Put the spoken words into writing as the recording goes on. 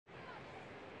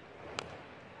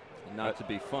Not to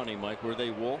be funny, Mike. Were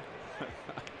they wool?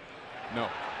 No.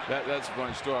 That's a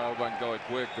funny story. I hope I can go it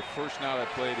quick. The first night I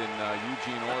played in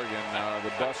Eugene, Oregon,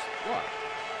 the best. What?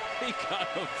 He got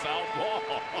a foul ball.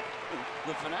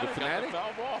 The Phanatic got the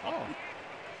foul ball. Oh.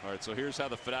 All right, so here's how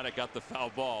the Phanatic got the foul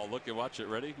ball. Look and watch it.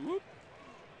 Ready? Whoop.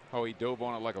 Oh, he dove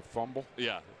on it like a fumble?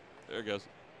 Yeah. There it goes.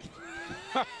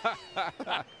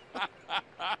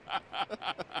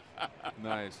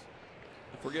 Nice.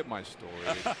 Forget my story.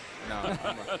 No,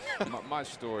 my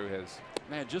story has.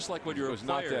 Man, just like when you were a was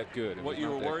player, not that good. What you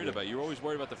were worried about. You were always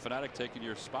worried about the Phanatic taking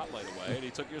your spotlight away, and he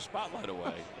took your spotlight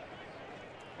away.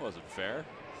 Wasn't fair.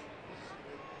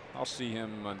 I'll see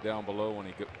him down below when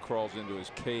he crawls into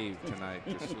his cave tonight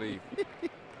to sleep.